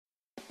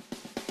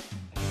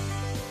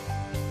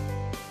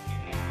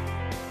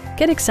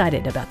Get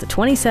excited about the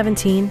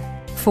 2017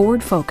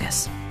 Ford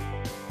Focus.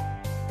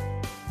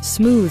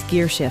 Smooth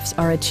gear shifts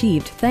are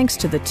achieved thanks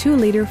to the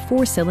 2-liter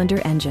 4-cylinder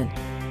engine.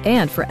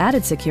 And for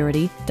added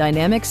security,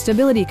 dynamic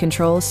stability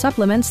control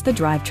supplements the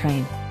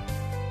drivetrain.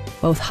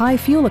 Both high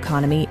fuel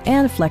economy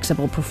and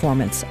flexible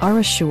performance are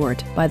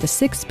assured by the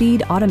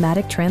 6-speed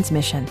automatic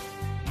transmission.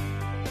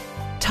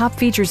 Top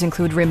features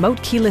include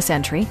remote keyless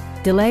entry,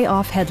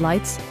 delay-off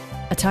headlights,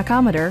 a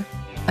tachometer,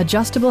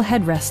 adjustable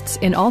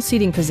headrests in all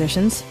seating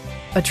positions,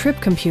 a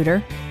trip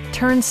computer,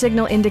 turn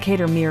signal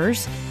indicator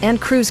mirrors, and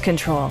cruise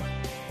control.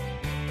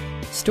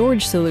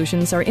 Storage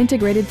solutions are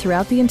integrated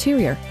throughout the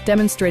interior,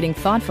 demonstrating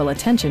thoughtful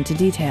attention to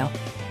detail.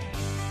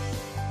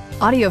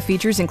 Audio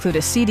features include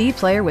a CD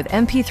player with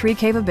MP3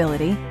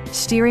 capability,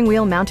 steering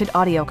wheel mounted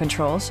audio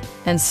controls,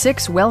 and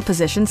 6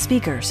 well-positioned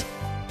speakers.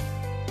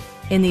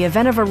 In the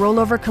event of a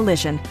rollover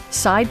collision,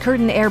 side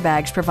curtain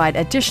airbags provide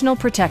additional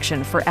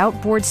protection for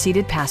outboard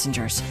seated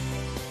passengers.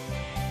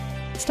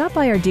 Stop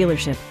by our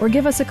dealership or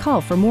give us a call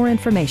for more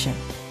information.